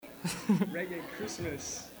Reggae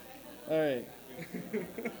Christmas. All right.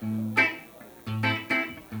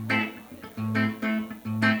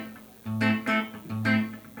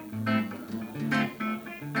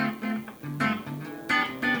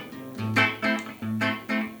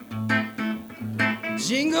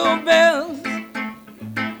 Jingle bells,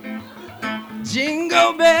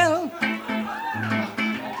 jingle bells,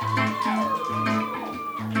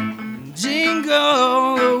 jingle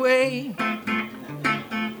all the way.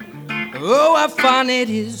 Oh, how fun it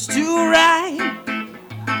is to ride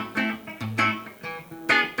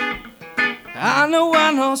on a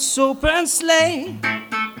one-horse open sleigh.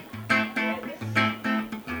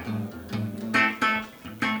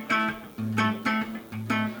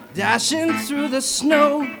 Dashing through the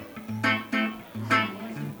snow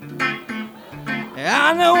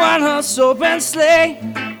on a one-horse open sleigh.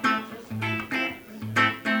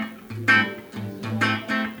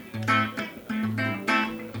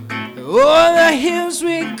 O'er the hills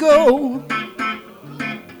we go,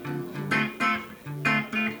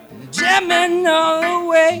 jamming all the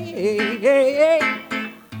way.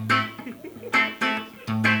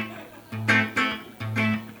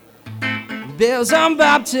 Bells on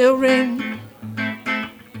bobtail ring,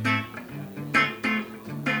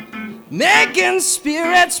 making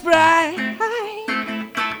spirits bright.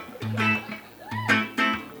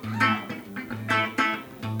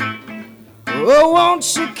 Oh,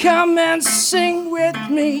 won't you come and sing with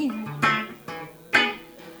me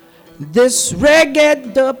this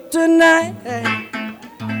reggae dub tonight?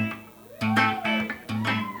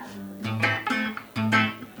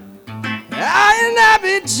 I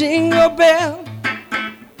be jingle bell,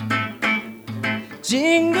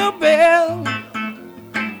 jingle bell,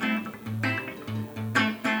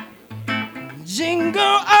 jingle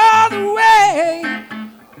all the way.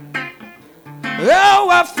 Oh,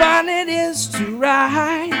 how fun it is to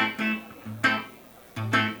ride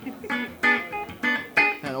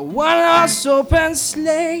on a one-horse open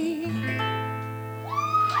sleigh.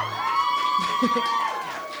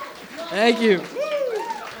 Thank you.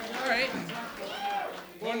 All right.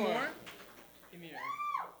 One more.